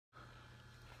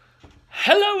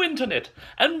Hello Internet,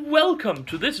 and welcome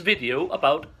to this video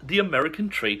about the American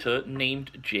traitor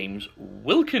named James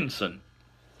Wilkinson.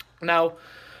 Now,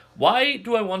 why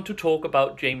do I want to talk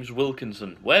about James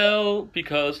Wilkinson? Well,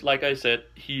 because, like I said,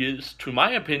 he is, to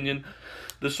my opinion,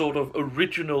 the sort of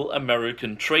original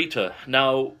American traitor.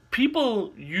 Now,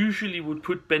 people usually would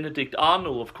put Benedikt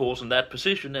Arnold, of course, in that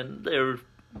position, and they're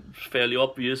fairly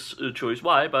obvious choice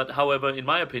why, but however, in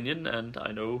my opinion, and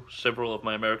I know several of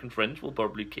my American friends will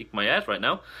probably kick my ass right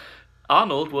now,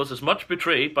 Arnold was as much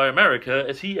betrayed by America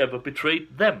as he ever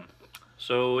betrayed them.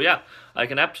 So yeah, I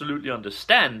can absolutely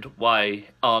understand why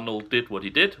Arnold did what he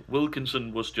did.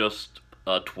 Wilkinson was just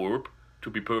a twerp, to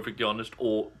be perfectly honest,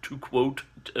 or to quote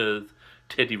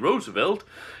Teddy Roosevelt,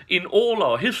 in all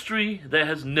our history there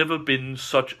has never been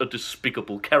such a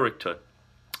despicable character.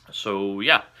 So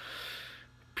yeah,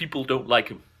 people don't like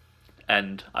him,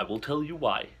 and I will tell you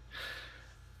why.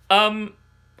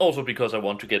 Also because I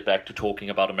want to get back to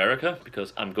talking about America,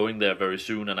 because I'm going there very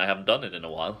soon and I haven't done it in a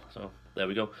while, so there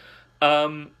we go.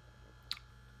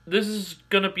 This is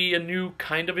gonna be a new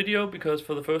kind of video, because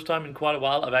for the first time in quite a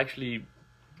while I've actually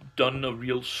done a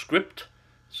real script,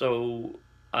 so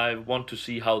I want to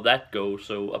see how that goes,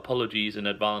 so apologies in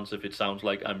advance if it sounds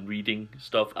like I'm reading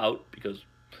stuff out, because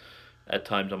at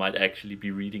times I might actually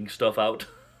be reading stuff out.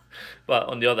 But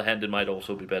on the other hand, it might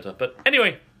also be better. But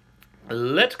anyway,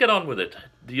 let's get on with it.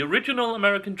 The original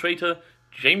American traitor,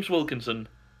 James Wilkinson.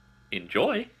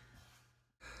 Enjoy!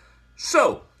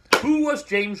 So, who was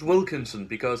James Wilkinson?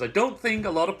 Because I don't think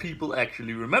a lot of people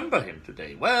actually remember him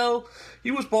today. Well,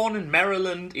 he was born in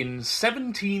Maryland in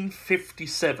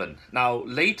 1757. Now,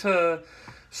 later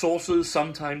sources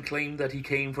sometimes claim that he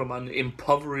came from an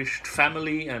impoverished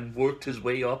family and worked his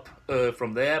way up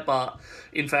from there, but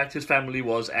in fact his family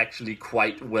was actually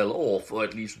quite well off, or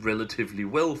at least relatively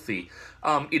wealthy.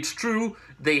 It's true,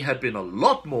 they had been a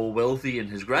lot more wealthy in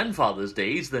his grandfather's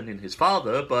days than in his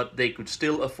father, but they could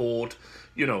still afford,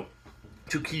 you know,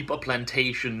 to keep a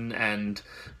plantation and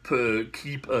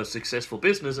keep a successful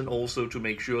business, and also to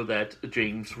make sure that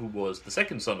James, who was the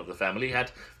second son of the family,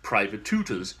 had private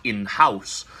tutors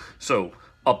in-house. So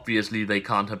obviously they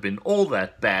can't have been all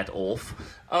that bad off.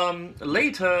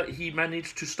 Later he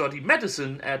managed to study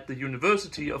medicine at the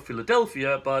University of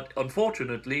Philadelphia, but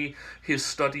unfortunately his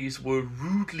studies were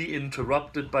rudely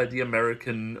interrupted by the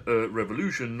American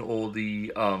Revolution, or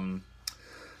the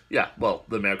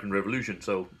the American Revolution,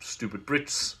 so stupid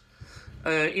Brits.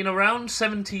 In around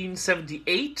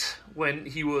 1778, when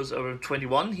he was around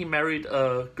 21, he married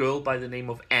a girl by the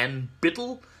name of Anne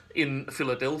Biddle in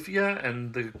Philadelphia,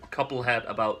 and the couple had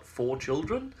about 4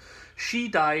 children. She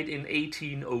died in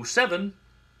 1807,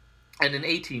 and in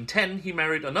 1810 he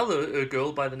married another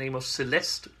girl by the name of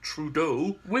Celeste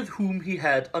Trudeau, with whom he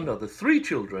had another 3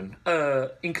 children.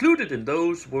 Included in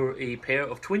those were a pair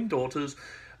of twin daughters,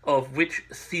 of which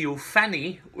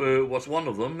Theophany was one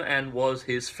of them, and was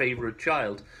his favorite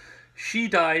child. She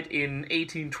died in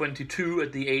 1822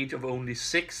 at the age of only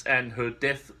 6, and her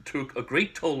death took a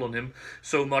great toll on him,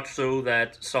 so much so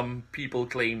that some people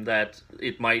claim that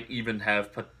it might even have,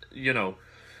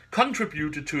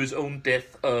 contributed to his own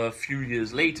death a few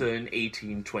years later in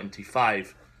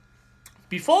 1825.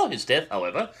 Before his death,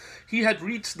 however, he had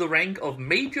reached the rank of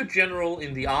Major General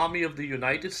in the Army of the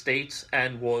United States,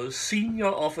 and was senior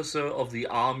officer of the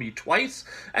Army twice,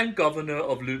 and governor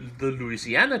of the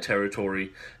Louisiana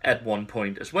Territory at one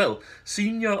point as well.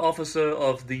 Senior officer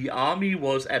of the Army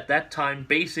was at that time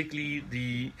basically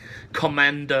the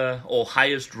commander or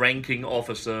highest ranking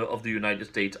officer of the United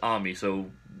States Army, so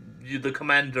the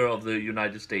commander of the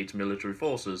United States military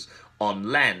forces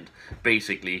on land,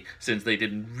 basically, since they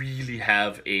didn't really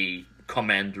have a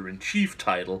commander-in-chief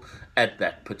title at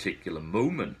that particular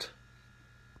moment.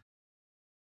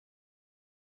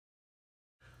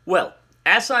 Well,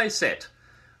 as I said,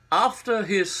 after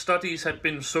his studies had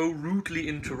been so rudely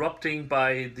interrupted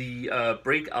by the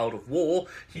breakout of war,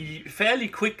 he fairly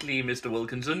quickly, Mr.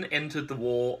 Wilkinson, entered the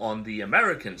war on the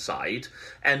American side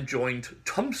and joined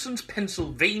Thompson's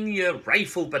Pennsylvania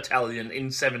Rifle Battalion in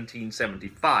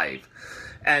 1775.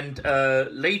 And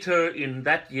later in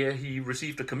that year he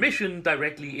received a commission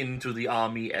directly into the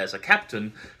army as a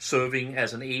captain, serving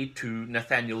as an aide to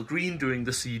Nathaniel Greene during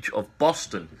the siege of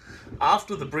Boston.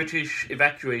 After the British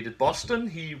evacuated Boston,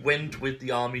 he went with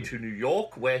the army to New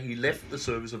York, where he left the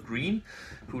service of Greene.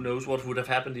 Who knows what would have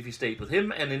happened if he stayed with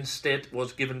him, and instead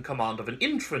was given command of an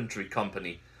infantry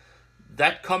company.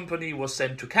 That company was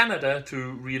sent to Canada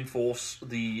to reinforce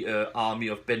the army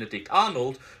of Benedikt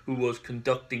Arnold, who was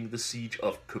conducting the siege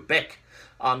of Quebec.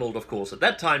 Arnold, of course, at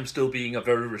that time still being a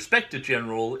very respected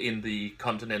general in the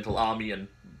Continental Army and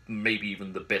maybe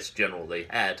even the best general they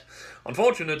had.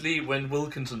 Unfortunately, when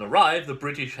Wilkinson arrived, the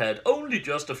British had only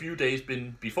just a few days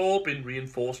before been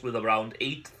reinforced with around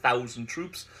 8,000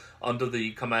 troops under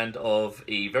the command of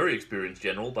a very experienced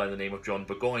general by the name of John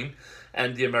Burgoyne,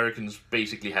 and the Americans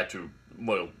basically had to,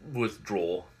 well,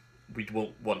 withdraw. We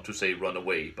won't want to say run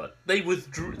away, but they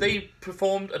withdrew. They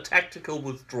performed a tactical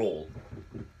withdrawal.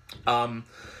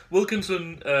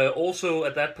 Wilkinson also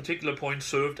at that particular point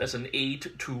served as an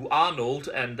aide to Arnold,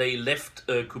 and they left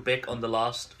Quebec on the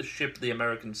last ship the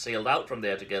Americans sailed out from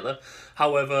there together.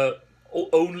 However,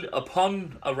 only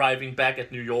upon arriving back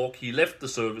at New York, he left the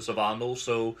service of Arnold,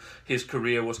 so his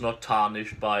career was not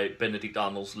tarnished by Benedikt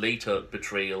Arnold's later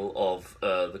betrayal of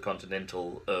the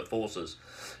Continental forces.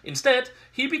 Instead,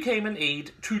 he became an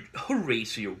aide to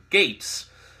Horatio Gates.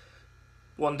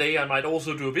 One day I might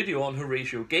also do a video on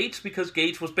Horatio Gates, because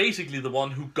Gates was basically the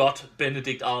one who got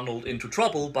Benedikt Arnold into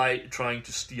trouble by trying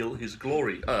to steal his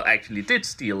glory. Actually did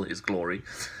steal his glory.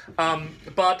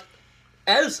 But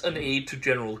as an aide to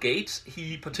General Gates,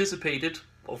 he participated,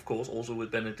 of course, also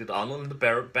with Benedikt Arnold in the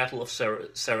Battle of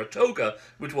Saratoga,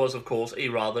 which was, of course, a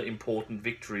rather important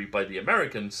victory by the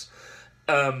Americans.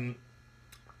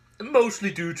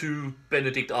 Mostly due to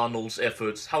Benedikt Arnold's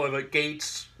efforts. However,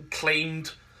 Gates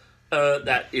claimed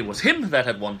that it was him that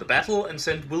had won the battle, and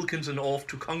sent Wilkinson off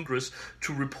to Congress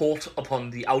to report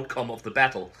upon the outcome of the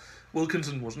battle.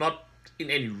 Wilkinson was not in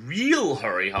any real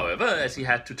hurry, however, as he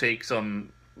had to take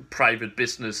some private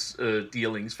business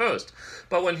dealings first.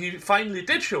 But when he finally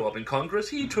did show up in Congress,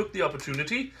 he took the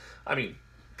opportunity, I mean,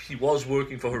 he was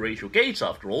working for Horatio Gates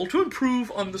after all, to improve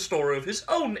on the story of his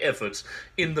own efforts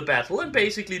in the battle, and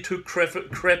basically took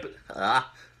credit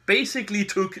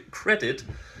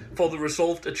for the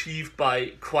result achieved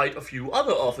by quite a few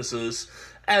other officers,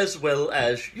 as well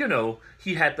as, you know,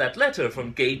 he had that letter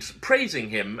from Gates praising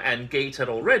him, and Gates had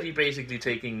already basically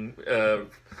taken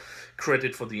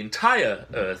credit for the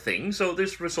entire thing, so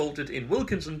this resulted in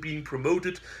Wilkinson being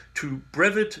promoted to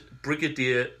Brevet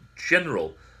Brigadier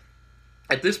General.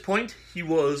 At this point, he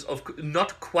was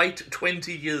not quite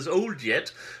 20 years old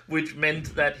yet, which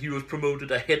meant that he was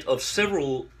promoted ahead of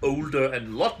several older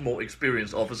and a lot more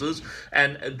experienced officers,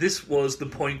 and this was the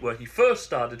point where he first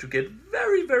started to get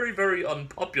very, very, very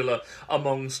unpopular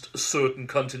amongst certain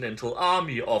Continental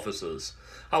Army officers.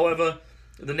 However,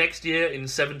 the next year, in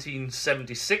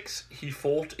 1776, he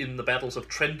fought in the battles of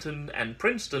Trenton and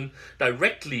Princeton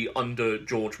directly under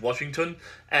George Washington,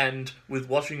 and with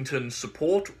Washington's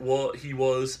support, he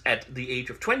was, at the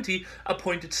age of 20,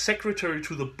 appointed secretary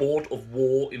to the Board of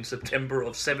War in September of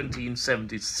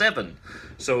 1777.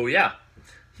 So yeah,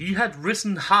 he had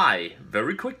risen high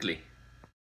very quickly.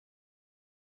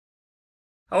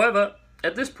 However,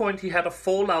 at this point, he had a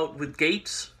fallout with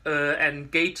Gates,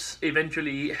 and Gates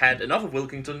eventually had enough of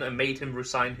Wilkinson and made him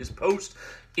resign his post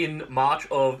in March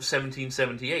of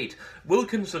 1778.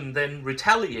 Wilkinson then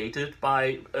retaliated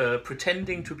by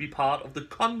pretending to be part of the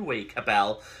Conway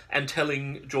Cabal and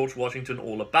telling George Washington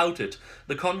all about it.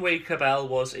 The Conway Cabal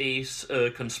was a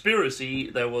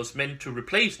conspiracy that was meant to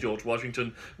replace George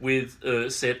Washington with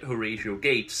said Horatio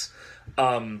Gates.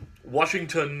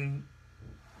 Washington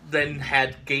then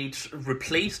had Gates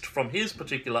replaced from his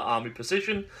particular army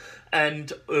position,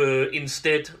 and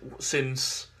instead,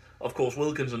 since of course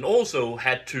Wilkinson also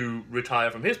had to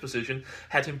retire from his position,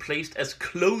 had him placed as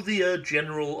Clothier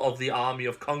General of the Army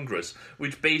of Congress,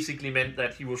 which basically meant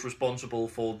that he was responsible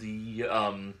for the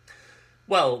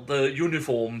the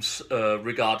uniforms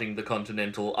regarding the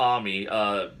Continental Army,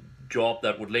 job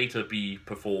that would later be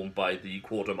performed by the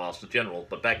Quartermaster General,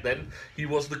 but back then he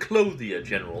was the Clothier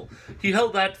General. He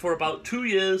held that for about 2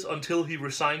 years until he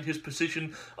resigned his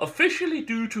position, officially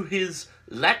due to his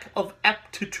lack of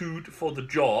aptitude for the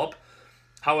job.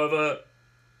 However,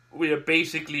 we are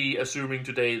basically assuming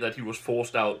today that he was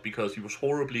forced out because he was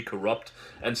horribly corrupt,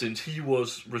 and since he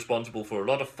was responsible for a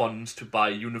lot of funds to buy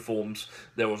uniforms,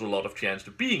 there was a lot of chance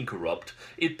to being corrupt.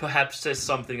 It perhaps says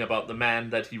something about the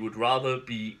man that he would rather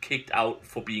be kicked out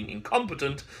for being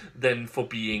incompetent than for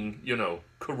being, you know,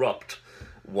 corrupt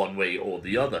one way or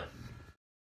the other.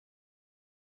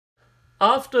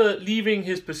 After leaving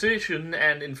his position,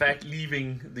 and in fact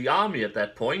leaving the army at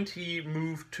that point, he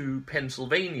moved to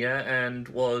Pennsylvania and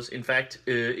was in fact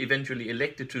eventually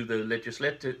elected to the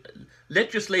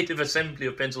Legislative Assembly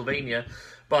of Pennsylvania.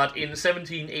 But in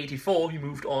 1784 he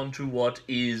moved on to what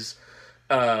is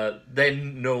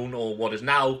then known, or what is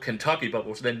now Kentucky, but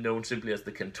was then known simply as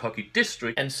the Kentucky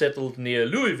District, and settled near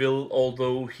Louisville,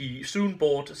 although he soon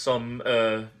bought some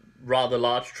rather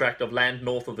large tract of land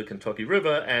north of the Kentucky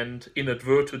River and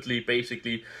inadvertently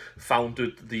basically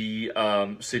founded the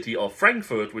city of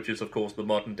Frankfurt, which is of course the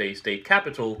modern day state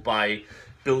capital, by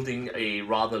building a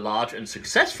rather large and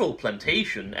successful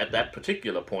plantation at that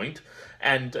particular point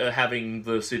and having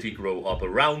the city grow up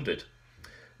around it.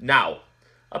 Now,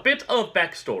 a bit of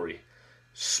backstory.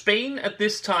 Spain at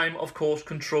this time, of course,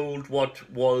 controlled what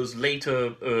was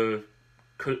later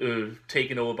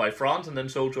taken over by France and then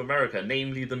sold to America,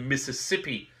 namely the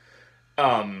Mississippi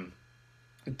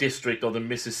district, or the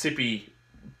Mississippi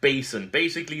Basin.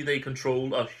 Basically, they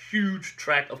controlled a huge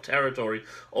tract of territory,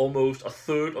 almost a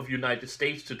third of United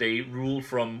States today, ruled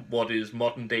from what is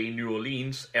modern-day New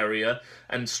Orleans area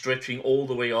and stretching all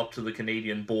the way up to the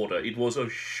Canadian border. It was a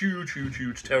huge, huge,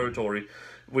 huge territory,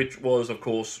 which was, of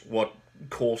course, what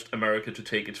caused America to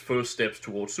take its first steps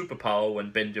towards superpower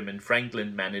when Benjamin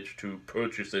Franklin managed to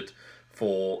purchase it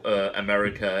for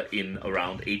America in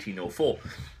around 1804.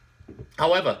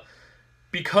 However,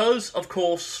 because, of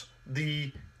course,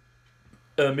 the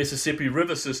Mississippi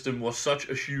River system was such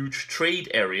a huge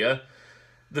trade area,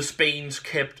 the Spains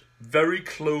kept very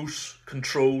close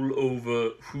control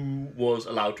over who was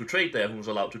allowed to trade there, who was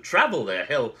allowed to travel there.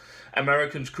 Hell,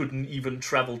 Americans couldn't even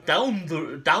travel down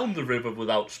the river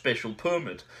without special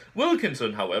permit.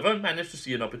 Wilkinson, however, managed to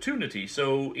see an opportunity.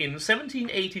 So in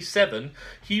 1787,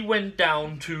 he went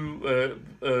down to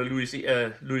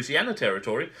Louisiana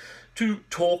Territory to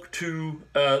talk to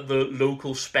the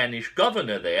local Spanish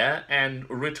governor there, and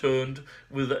returned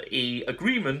with a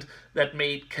agreement that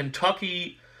made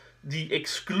Kentucky the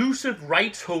exclusive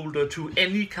rights holder to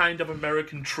any kind of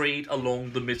American trade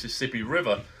along the Mississippi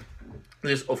River.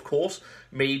 This, of course,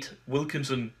 made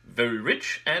Wilkinson very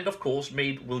rich, and of course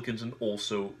made Wilkinson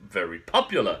also very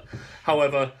popular.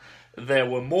 However, there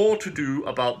were more to do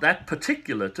about that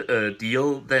particular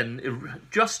deal than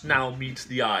just now meets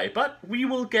the eye, but we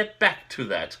will get back to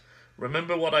that.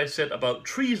 Remember what I said about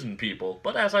treason, people,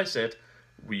 but as I said,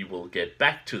 we will get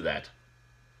back to that.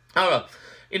 However,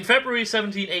 in February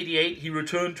 1788, he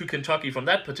returned to Kentucky from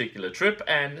that particular trip,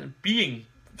 and being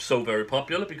so very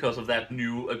popular because of that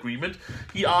new agreement,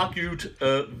 he argued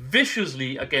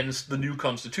viciously against the new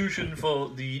constitution for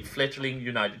the fledgling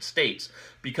United States,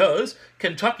 because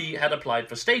Kentucky had applied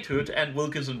for statehood, and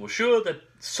Wilkinson was sure that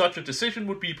such a decision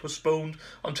would be postponed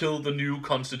until the new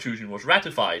constitution was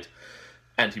ratified.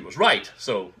 And he was right,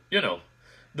 so, you know,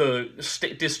 the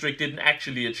district didn't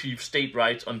actually achieve state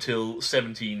rights until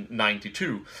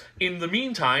 1792. In the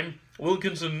meantime,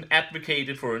 Wilkinson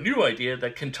advocated for a new idea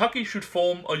that Kentucky should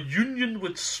form a union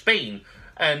with Spain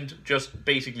and just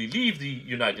basically leave the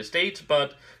United States,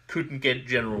 but couldn't get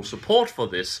general support for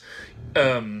this.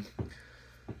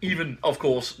 Even, of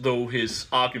course, though his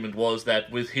argument was that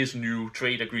with his new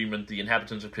trade agreement, the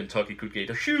inhabitants of Kentucky could get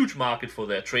a huge market for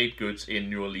their trade goods in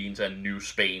New Orleans and New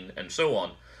Spain and so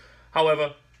on.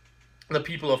 However, the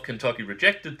people of Kentucky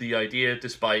rejected the idea,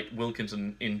 despite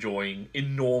Wilkinson enjoying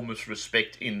enormous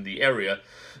respect in the area.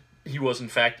 He was, in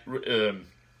fact,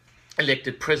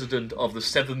 elected president of the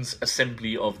 7th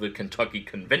Assembly of the Kentucky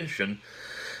Convention,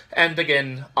 and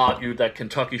again argued that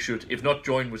Kentucky should, if not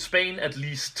join with Spain, at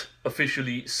least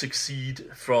officially secede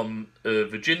from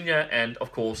Virginia, and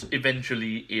of course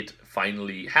eventually it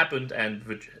finally happened, and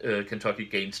Kentucky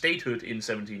gained statehood in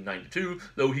 1792,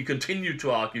 though he continued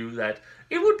to argue that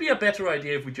it would be a better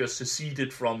idea if we just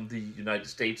seceded from the United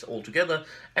States altogether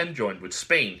and joined with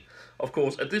Spain. Of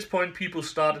course, at this point people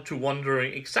started to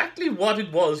wondering exactly what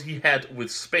it was he had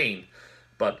with Spain,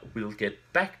 but we'll get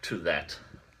back to that.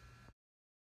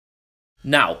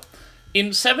 Now, in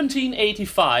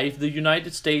 1785, the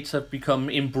United States have become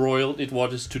embroiled in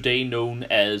what is today known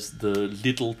as the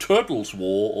Little Turtles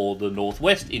War, or the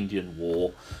Northwest Indian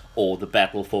War, or the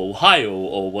Battle for Ohio,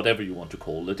 or whatever you want to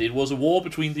call it. It was a war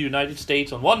between the United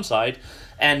States on one side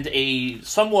and a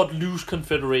somewhat loose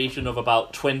confederation of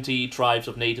about 20 tribes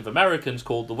of Native Americans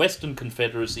called the Western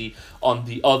Confederacy on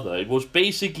the other. It was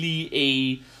basically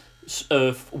a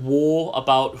war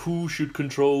about who should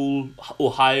control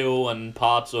Ohio and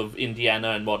parts of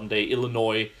Indiana and modern-day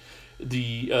Illinois,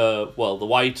 the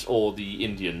whites or the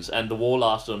Indians, and the war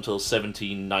lasted until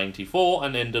 1794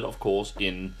 and ended, of course,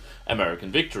 in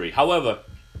American victory. However,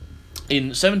 in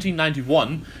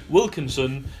 1791,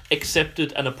 Wilkinson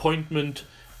accepted an appointment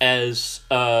as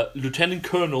lieutenant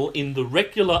colonel in the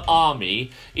regular army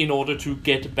in order to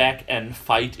get back and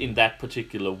fight in that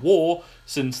particular war,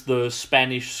 since the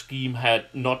Spanish scheme had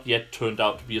not yet turned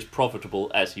out to be as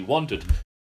profitable as he wanted.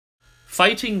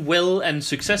 fighting well and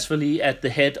successfully at the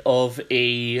head of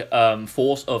a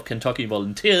force of Kentucky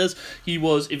volunteers, he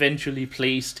was eventually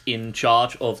placed in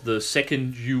charge of the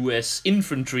 2nd U.S.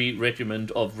 Infantry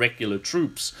Regiment of Regular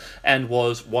Troops and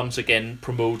was once again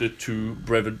promoted to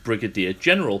Brevet Brigadier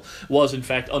General, was in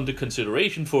fact under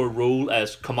consideration for a role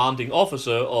as commanding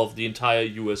officer of the entire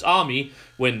U.S. Army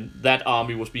when that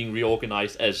army was being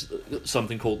reorganized as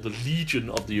something called the Legion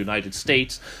of the United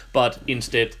States, but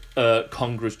instead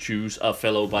Congress chose a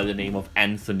fellow by the name of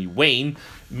Anthony Wayne,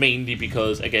 mainly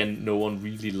because, again, no one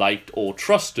really liked or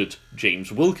trusted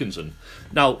James Wilkinson.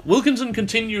 Now, Wilkinson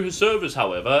continued his service,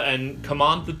 however, and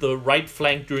commanded the right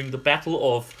flank during the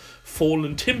Battle of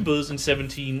Fallen Timbers in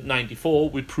 1794,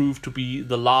 which proved to be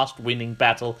the last winning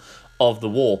battle of the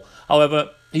war. However,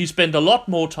 he spent a lot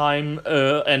more time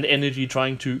and energy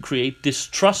trying to create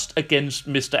distrust against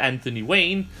Mr. Anthony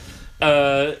Wayne,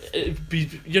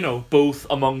 both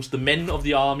amongst the men of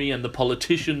the army and the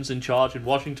politicians in charge in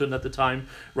Washington at the time,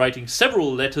 writing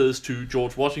several letters to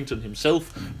George Washington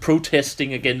himself,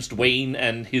 protesting against Wayne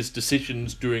and his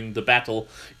decisions during the battle,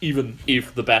 even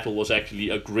if the battle was actually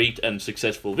a great and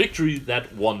successful victory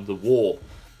that won the war.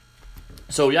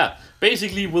 So yeah,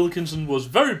 basically Wilkinson was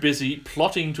very busy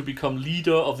plotting to become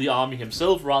leader of the army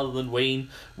himself rather than Wayne,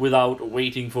 without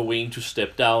waiting for Wayne to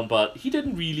step down, but he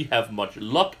didn't really have much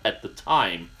luck at the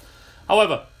time.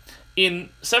 However,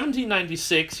 in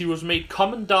 1796 he was made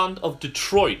Commandant of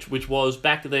Detroit, which was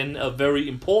back then a very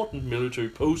important military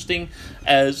posting,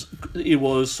 as it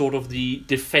was sort of the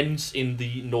defense in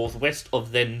the northwest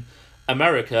of then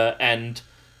America, and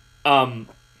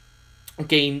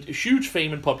gained huge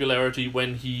fame and popularity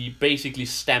when he basically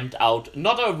stamped out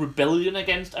not a rebellion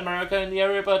against America in the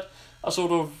area, but a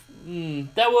sort of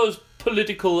there was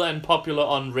political and popular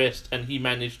unrest, and he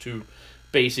managed to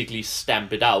basically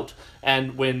stamp it out.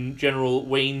 And when General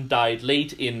Wayne died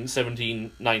late in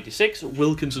 1796,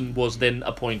 Wilkinson was then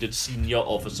appointed senior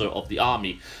officer of the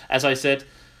army. As I said,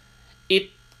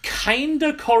 it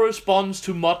kinda corresponds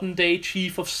to modern day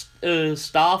chief of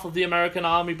staff of the American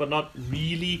army, but not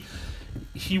really.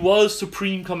 He was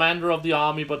supreme commander of the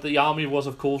army, but the army was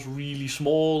of course really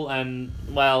small, and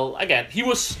well, again, he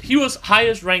was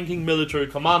highest ranking military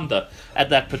commander at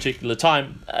that particular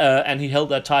time, and he held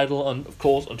that title of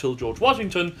course until George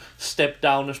Washington stepped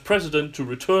down as president to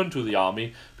return to the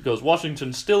army, because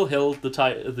Washington still held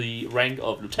the rank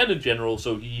of lieutenant general,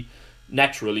 so he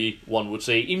naturally, one would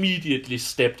say, immediately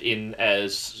stepped in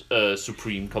as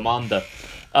supreme commander.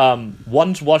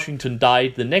 Once Washington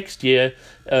died the next year,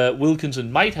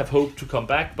 Wilkinson might have hoped to come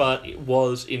back, but it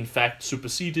was in fact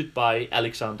superseded by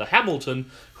Alexander Hamilton,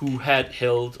 who had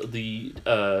held the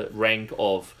rank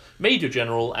of Major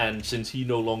General, and since he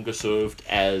no longer served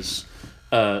as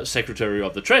Secretary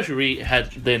of the Treasury,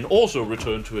 had then also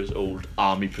returned to his old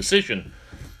army position.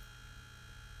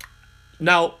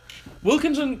 Now,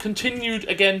 Wilkinson continued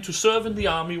again to serve in the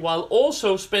army, while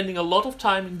also spending a lot of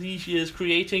time in these years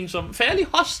creating some fairly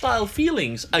hostile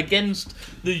feelings against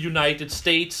the United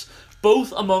States,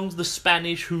 both among the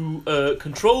Spanish who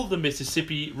controlled the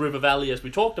Mississippi River Valley, as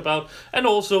we talked about, and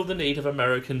also the Native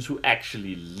Americans who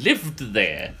actually lived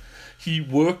there. He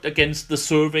worked against the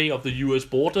survey of the U.S.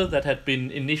 border that had been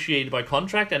initiated by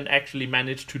contract and actually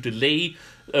managed to delay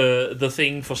the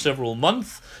thing for several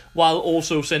months, while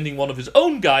also sending one of his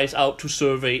own guys out to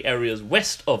survey areas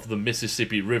west of the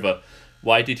Mississippi River.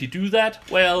 Why did he do that?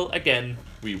 Well, again,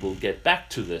 we will get back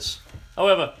to this.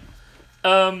 However,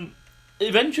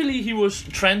 eventually he was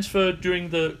transferred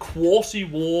during the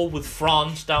quasi-war with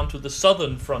France down to the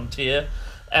southern frontier,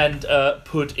 and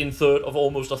put in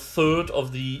almost a third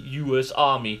of the U.S.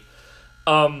 Army,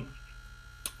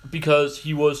 because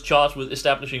he was charged with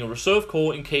establishing a reserve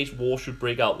corps in case war should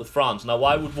break out with France. Now,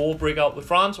 why would war break out with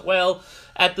France? Well,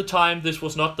 at the time, this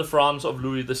was not the France of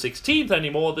Louis XVI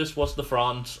anymore. This was the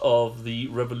France of the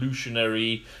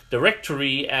Revolutionary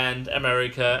Directory, and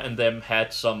America and them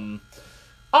had some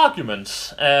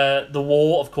arguments. The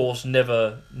war, of course,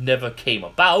 never came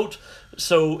about,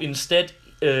 so instead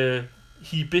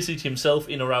he busied himself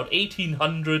in around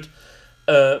 1800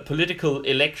 political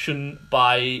election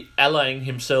by allying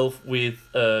himself with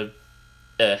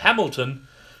Hamilton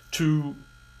to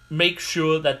make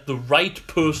sure that the right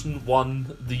person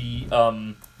won the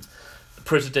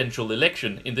presidential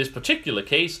election. In this particular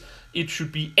case, it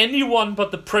should be anyone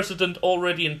but the president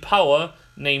already in power,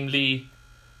 namely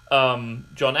John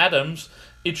Adams.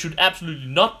 It should absolutely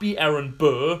not be Aaron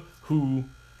Burr, who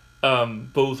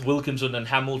both Wilkinson and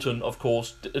Hamilton, of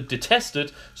course,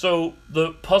 detested. So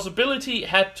the possibility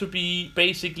had to be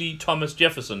basically Thomas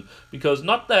Jefferson, because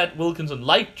not that Wilkinson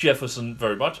liked Jefferson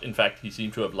very much, in fact, he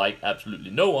seemed to have liked absolutely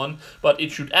no one, but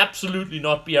it should absolutely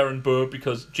not be Aaron Burr,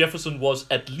 because Jefferson was,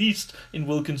 at least in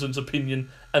Wilkinson's opinion,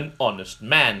 an honest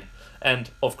man. And,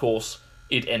 of course,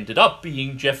 it ended up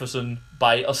being Jefferson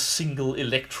by a single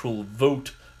electoral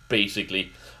vote,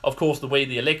 basically. Of course, the way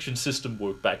the election system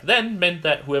worked back then meant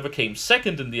that whoever came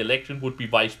second in the election would be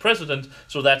vice president,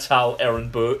 so that's how Aaron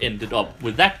Burr ended up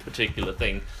with that particular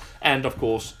thing. And, of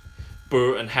course,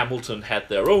 Burr and Hamilton had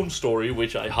their own story,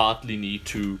 which I hardly need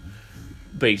to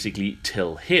basically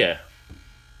tell here.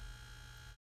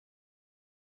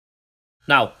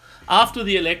 Now, after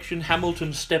the election,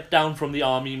 Hamilton stepped down from the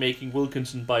army, making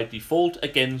Wilkinson by default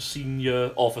again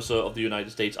senior officer of the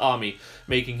United States Army,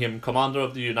 making him commander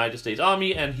of the United States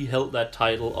Army, and he held that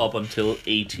title up until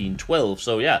 1812.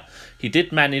 So yeah, he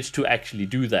did manage to actually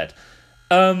do that.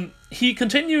 He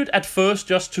continued at first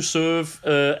just to serve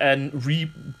and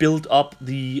rebuild up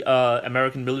the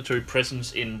American military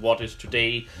presence in what is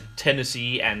today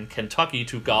Tennessee and Kentucky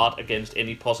to guard against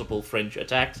any possible French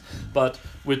attacks. But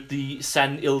with the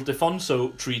San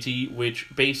Ildefonso Treaty,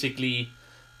 which basically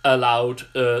allowed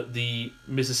the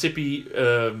Mississippi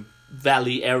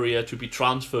Valley area to be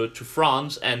transferred to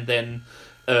France, and then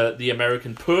the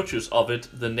American purchase of it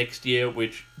the next year,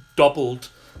 which doubled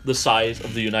the size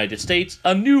of the United States,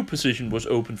 a new position was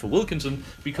open for Wilkinson,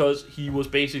 because he was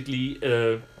basically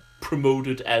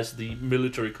promoted as the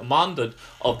military commander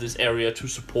of this area to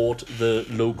support the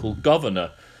local governor.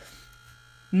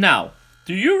 Now,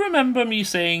 do you remember me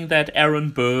saying that Aaron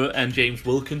Burr and James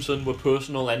Wilkinson were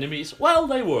personal enemies? Well,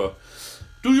 they were.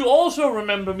 Do you also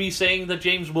remember me saying that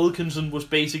James Wilkinson was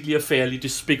basically a fairly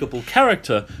despicable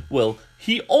character? Well,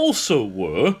 he also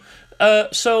were.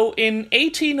 So in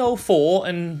 1804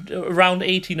 and around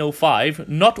 1805,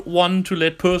 not one to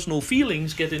let personal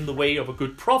feelings get in the way of a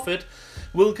good profit,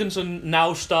 Wilkinson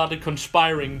now started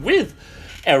conspiring with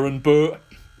Aaron Burr,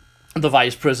 the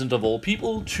vice president of all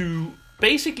people, to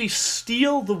basically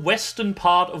steal the western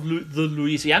part of the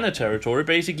Louisiana Territory,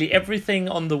 basically everything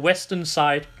on the western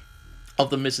side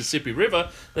of the Mississippi River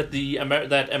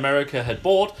that America had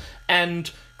bought,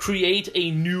 and create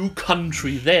a new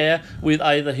country there with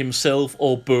either himself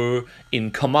or Burr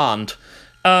in command.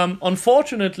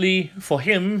 Unfortunately for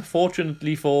him,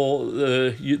 fortunately for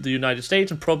the United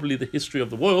States and probably the history of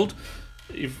the world,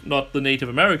 if not the Native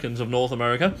Americans of North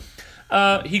America,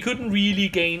 he couldn't really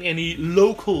gain any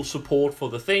local support for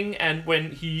the thing, and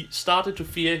when he started to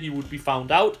fear he would be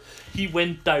found out, he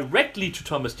went directly to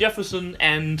Thomas Jefferson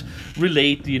and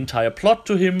relayed the entire plot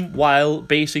to him, while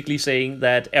basically saying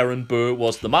that Aaron Burr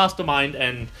was the mastermind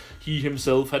and he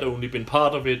himself had only been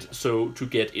part of it, so to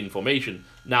get information.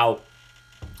 Now,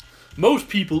 most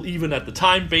people, even at the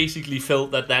time, basically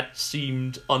felt that that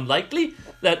seemed unlikely,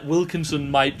 that Wilkinson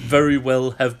might very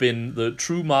well have been the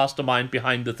true mastermind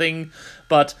behind the thing.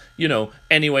 But, you know,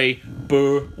 anyway,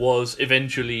 Burr was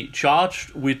eventually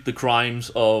charged with the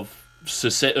crimes of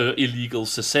illegal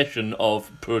secession of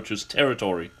purchased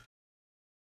territory.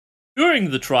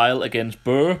 During the trial against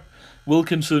Burr,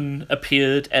 Wilkinson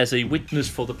appeared as a witness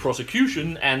for the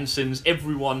prosecution, and since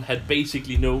everyone had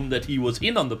basically known that he was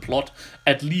in on the plot,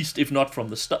 at least if not from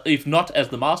the if not as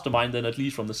the mastermind, then at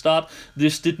least from the start,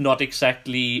 this did not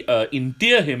exactly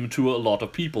endear him to a lot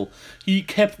of people. He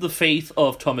kept the faith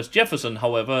of Thomas Jefferson,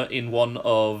 however, in one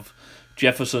of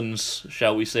Jefferson's,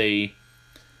 shall we say,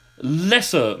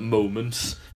 lesser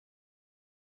moments.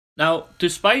 Now,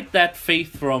 despite that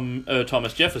faith from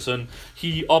Thomas Jefferson,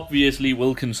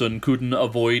 Wilkinson couldn't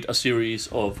avoid a series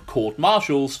of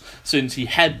court-martials, since he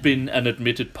had been an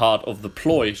admitted part of the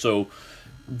ploy, so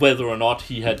whether or not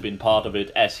he had been part of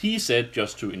it, as he said,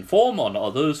 just to inform on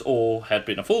others, or had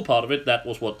been a full part of it, that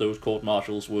was what those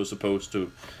court-martials were supposed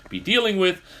to be dealing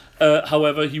with.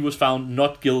 However, he was found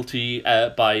not guilty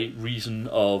by reason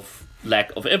of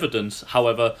lack of evidence.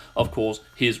 However, of course,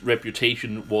 his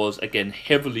reputation was again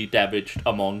heavily damaged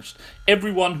amongst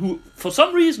everyone who, for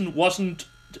some reason, wasn't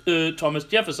Thomas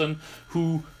Jefferson,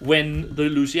 who, when the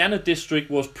Louisiana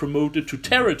district was promoted to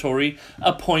territory,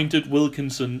 appointed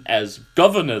Wilkinson as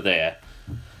governor there.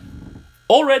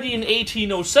 Already in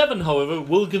 1807, however,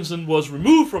 Wilkinson was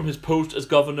removed from his post as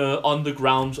governor on the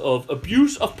grounds of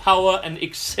abuse of power and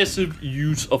excessive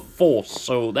use of force,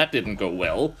 so that didn't go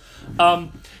well.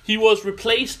 He was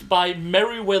replaced by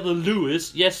Meriwether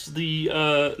Lewis, yes, the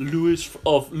Lewis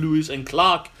of Lewis and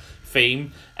Clark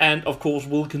fame, and of course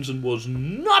Wilkinson was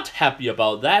not happy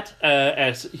about that,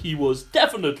 as he was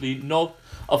definitely not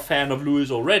a fan of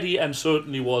Louis already, and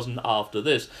certainly wasn't after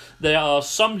this. There are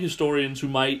some historians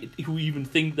who even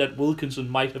think that Wilkinson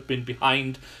might have been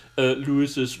behind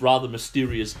Louis's rather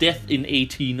mysterious death in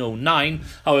 1809.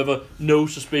 However, no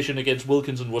suspicion against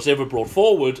Wilkinson was ever brought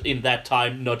forward in that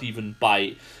time, not even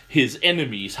by his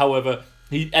enemies. However,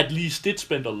 he at least did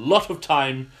spend a lot of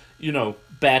time,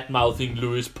 bad-mouthing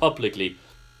Louis publicly.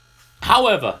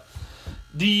 However,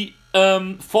 the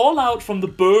fallout from the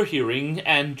Burr hearing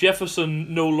and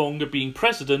Jefferson no longer being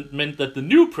president meant that the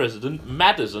new president,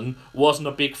 Madison, wasn't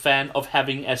a big fan of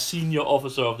having as senior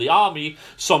officer of the army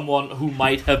someone who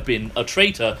might have been a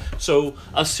traitor. So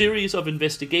a series of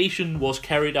investigation was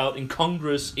carried out in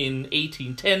Congress in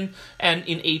 1810, and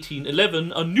in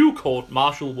 1811 a new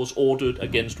court-martial was ordered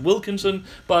against Wilkinson,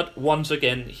 but once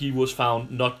again he was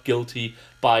found not guilty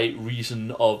by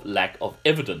reason of lack of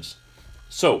evidence.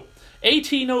 So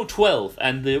 1812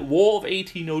 and the War of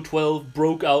 1812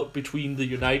 broke out between the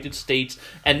United States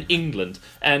and England,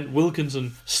 and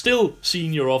Wilkinson, still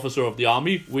senior officer of the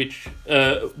army, which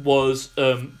was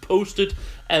posted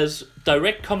as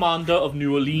direct commander of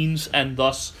New Orleans and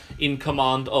thus in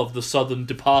command of the Southern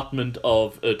Department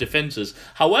of Defenses.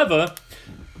 However,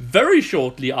 very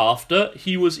shortly after,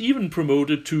 he was even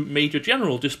promoted to Major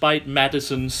General, despite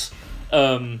Madison's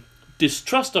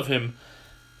distrust of him.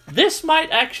 This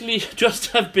might actually just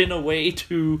have been a way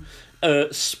to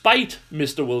spite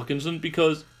Mr. Wilkinson,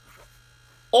 because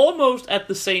almost at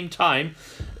the same time,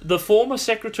 the former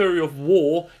Secretary of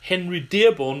War, Henry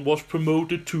Dearborn, was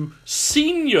promoted to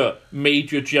Senior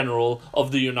Major General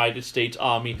of the United States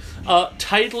Army, a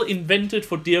title invented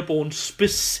for Dearborn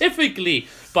specifically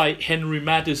by Henry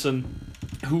Madison,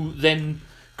 who then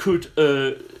could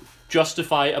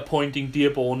justify appointing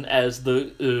Dearborn as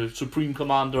the Supreme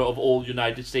Commander of all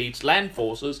United States land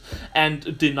forces,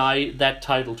 and deny that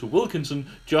title to Wilkinson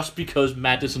just because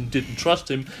Madison didn't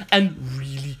trust him and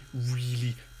really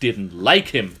didn't like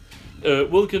him.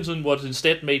 Wilkinson was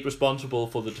instead made responsible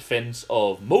for the defense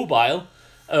of Mobile,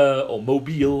 or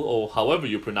Mobile, or however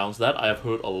you pronounce that. I have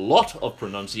heard a lot of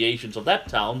pronunciations of that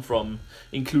town,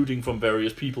 including from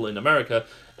various people in America,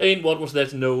 in what was then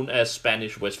known as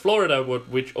Spanish West Florida,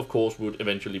 which of course would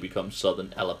eventually become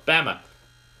Southern Alabama.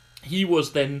 He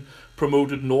was then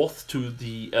promoted north to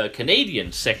the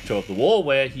Canadian sector of the war,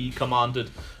 where he commanded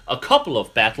a couple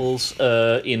of battles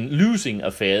in losing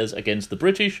affairs against the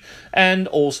British, and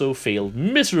also failed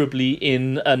miserably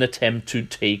in an attempt to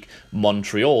take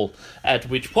Montreal, at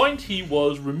which point he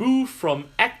was removed from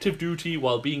active duty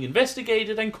while being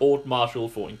investigated and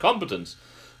court-martialed for incompetence.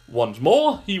 Once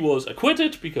more, he was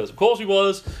acquitted, because of course he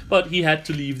was, but he had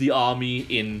to leave the army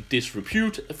in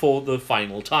disrepute for the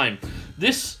final time.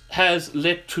 This has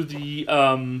led to the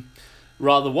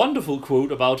rather wonderful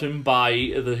quote about him by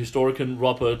the historian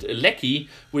Robert Lecky,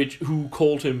 who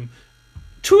called him,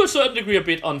 to a certain degree a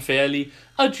bit unfairly,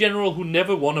 a general who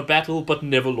never won a battle but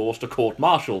never lost a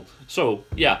court-martial. So,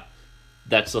 yeah,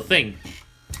 that's the thing.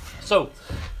 So,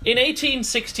 in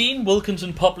 1816,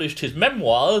 Wilkinson published his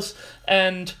memoirs,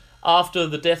 and after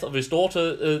the death of his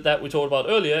daughter that we talked about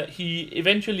earlier, he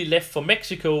eventually left for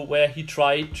Mexico, where he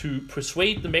tried to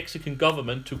persuade the Mexican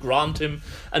government to grant him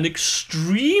an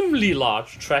extremely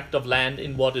large tract of land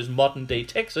in what is modern-day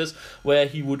Texas, where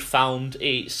he would found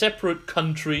a separate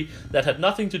country that had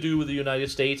nothing to do with the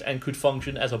United States and could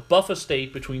function as a buffer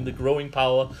state between the growing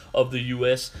power of the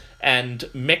US and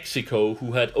Mexico,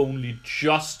 who had only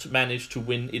just managed to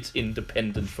win its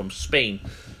independence from Spain.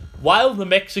 While the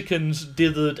Mexicans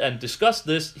dithered and discussed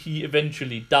this, he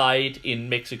eventually died in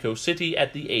Mexico City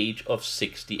at the age of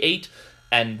 68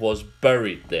 and was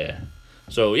buried there.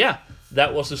 So yeah,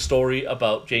 that was the story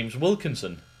about James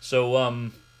Wilkinson. So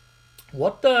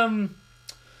what's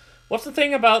the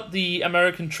thing about the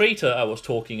American traitor I was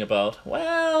talking about?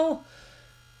 Well,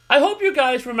 I hope you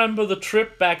guys remember the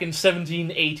trip back in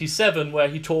 1787 where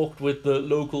he talked with the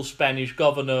local Spanish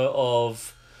governor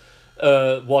of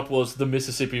what was the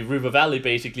Mississippi River Valley,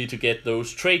 basically, to get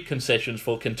those trade concessions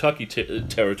for Kentucky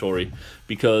territory,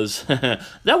 because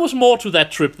there was more to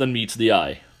that trip than meets the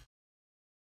eye.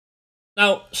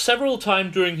 Now, several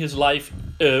times during his life,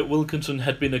 Wilkinson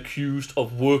had been accused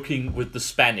of working with the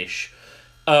Spanish.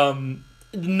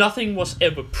 Nothing was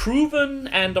ever proven,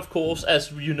 and of course,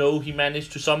 as you know, he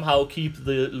managed to somehow keep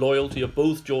the loyalty of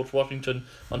both George Washington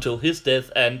until his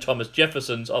death and Thomas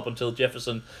Jefferson's up until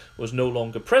Jefferson was no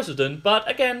longer president.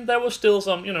 But again, there was still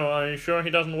some, are you sure he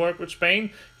doesn't work with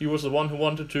Spain? He was the one who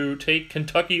wanted to take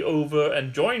Kentucky over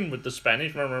and join with the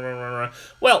Spanish.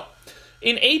 Well,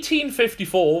 In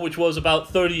 1854, which was about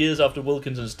 30 years after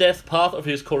Wilkinson's death, part of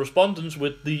his correspondence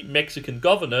with the Mexican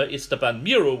governor, Esteban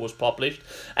Miro, was published,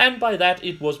 and by that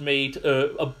it was made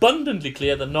abundantly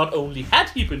clear that not only had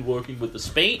he been working with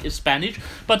the Spanish,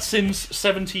 but since the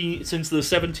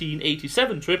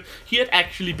 1787 trip, he had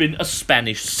actually been a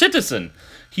Spanish citizen.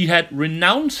 He had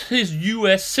renounced his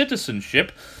U.S.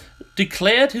 citizenship,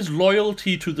 declared his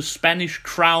loyalty to the Spanish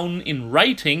crown in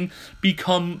writing,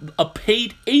 become a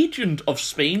paid agent of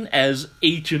Spain as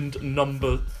agent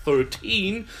number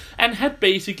 13, and had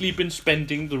basically been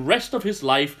spending the rest of his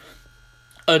life,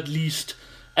 at least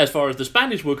as far as the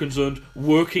Spanish were concerned,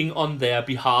 working on their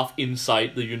behalf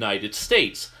inside the United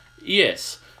States.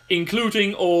 Yes,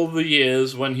 including all the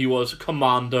years when he was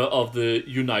commander of the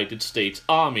United States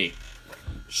Army.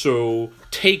 So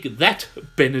take that,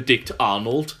 Benedikt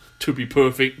Arnold, to be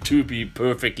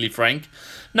perfectly frank.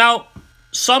 Now,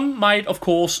 some might, of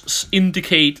course,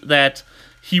 indicate that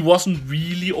he wasn't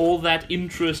really all that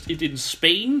interested in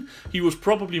Spain. He was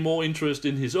probably more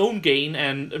interested in his own gain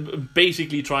and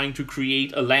basically trying to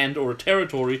create a land or a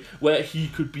territory where he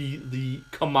could be the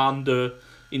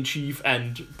commander-in-chief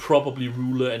and probably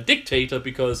ruler and dictator,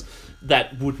 because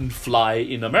that wouldn't fly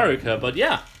in America. But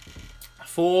yeah,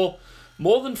 for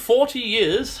more than 40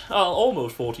 years,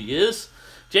 almost 40 years,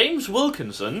 James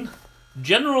Wilkinson,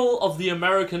 General of the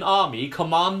American Army,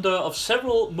 commander of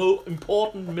several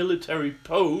important military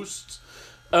posts,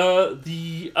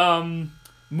 the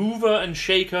mover and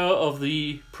shaker of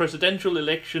the presidential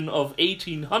election of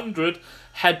 1800,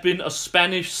 had been a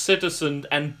Spanish citizen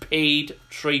and paid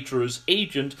traitorous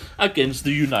agent against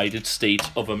the United States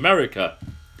of America.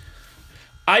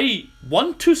 I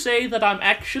want to say that I'm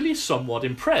actually somewhat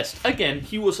impressed. Again,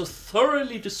 he was a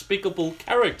thoroughly despicable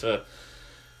character,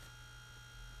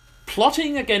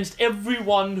 plotting against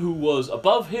everyone who was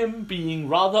above him, being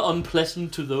rather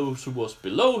unpleasant to those who was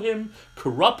below him,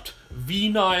 corrupt,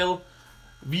 venal,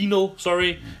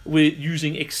 with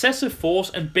using excessive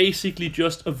force, and basically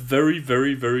just a very,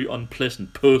 very, very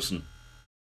unpleasant person.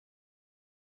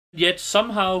 Yet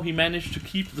somehow he managed to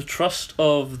keep the trust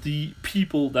of the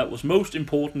people that was most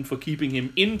important for keeping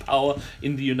him in power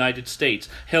in the United States.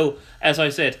 Hell, as I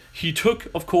said, he took,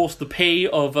 of course, the pay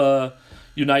of a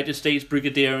United States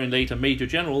Brigadier and later Major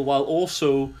General, while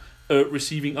also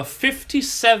receiving a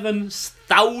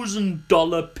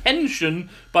 $57,000 pension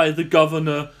by the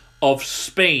governor of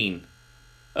Spain.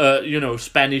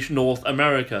 Spanish North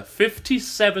America.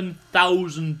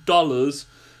 $57,000,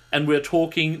 and we're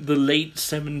talking the late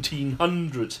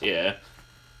 1700s here.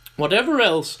 Whatever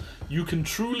else, you can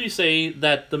truly say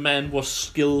that the man was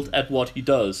skilled at what he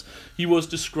does. He was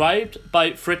described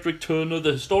by Frederick Turner,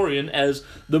 the historian, as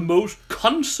the most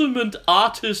consummate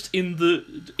artist in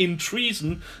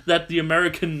treason that the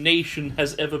American nation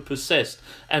has ever possessed.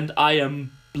 And I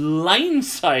am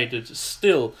blindsided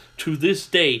still to this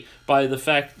day by the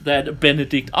fact that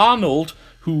Benedikt Arnold,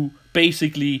 who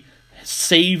basically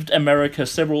saved America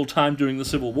several times during the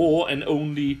Civil War and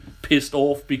only pissed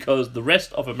off because the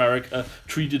rest of America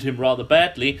treated him rather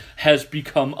badly, has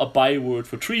become a byword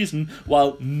for treason,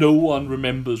 while no one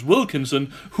remembers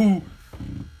Wilkinson, who,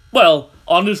 well,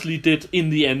 honestly did in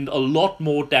the end a lot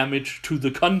more damage to the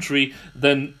country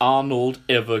than Arnold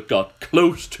ever got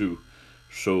close to.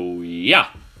 So yeah,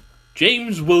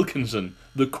 James Wilkinson,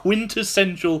 the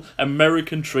quintessential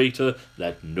American traitor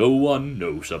that no one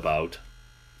knows about.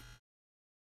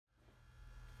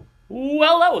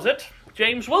 Well, that was it.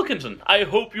 James Wilkinson. I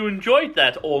hope you enjoyed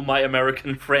that, all my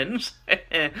American friends.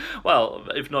 Well,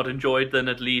 if not enjoyed, then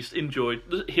at least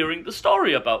enjoyed hearing the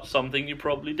story about something you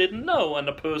probably didn't know, and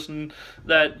a person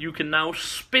that you can now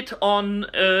spit on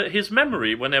his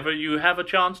memory whenever you have a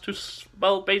chance to,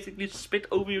 well, basically spit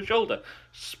over your shoulder.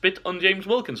 Spit on James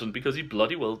Wilkinson, because he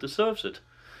bloody well deserves it.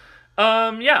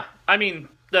 Yeah, I mean,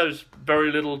 there's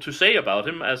very little to say about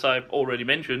him, as I've already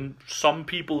mentioned. Some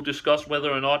people discuss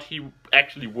whether or not he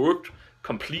actually worked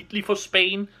completely for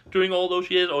Spain during all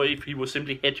those years, or if he was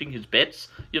simply hedging his bets,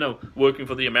 working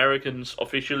for the Americans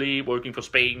officially, working for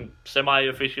Spain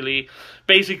semi-officially,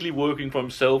 basically working for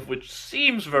himself, which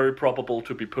seems very probable,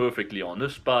 to be perfectly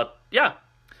honest. But yeah,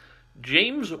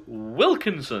 James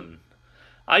Wilkinson.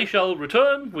 I shall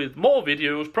return with more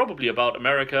videos, probably about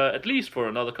America, at least for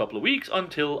another couple of weeks,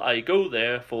 until I go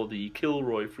there for the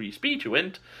Kilroy Free Speech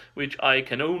event, which I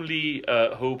can only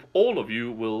hope all of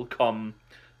you will come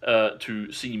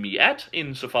to see me at,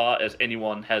 insofar as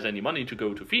anyone has any money to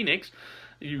go to Phoenix.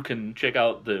 You can check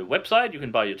out the website, you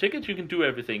can buy your tickets, you can do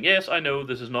everything. Yes, I know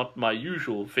this is not my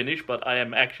usual finish, but I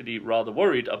am actually rather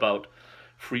worried about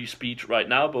free speech right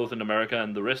now, both in America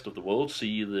and the rest of the world,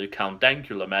 see the Count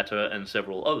Dankula matter and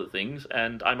several other things,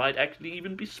 and I might actually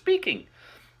even be speaking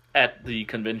at the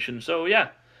convention, so yeah,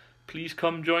 please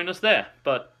come join us there.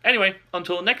 But anyway,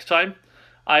 until next time,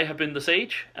 I have been the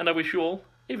Sage, and I wish you all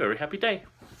a very happy day.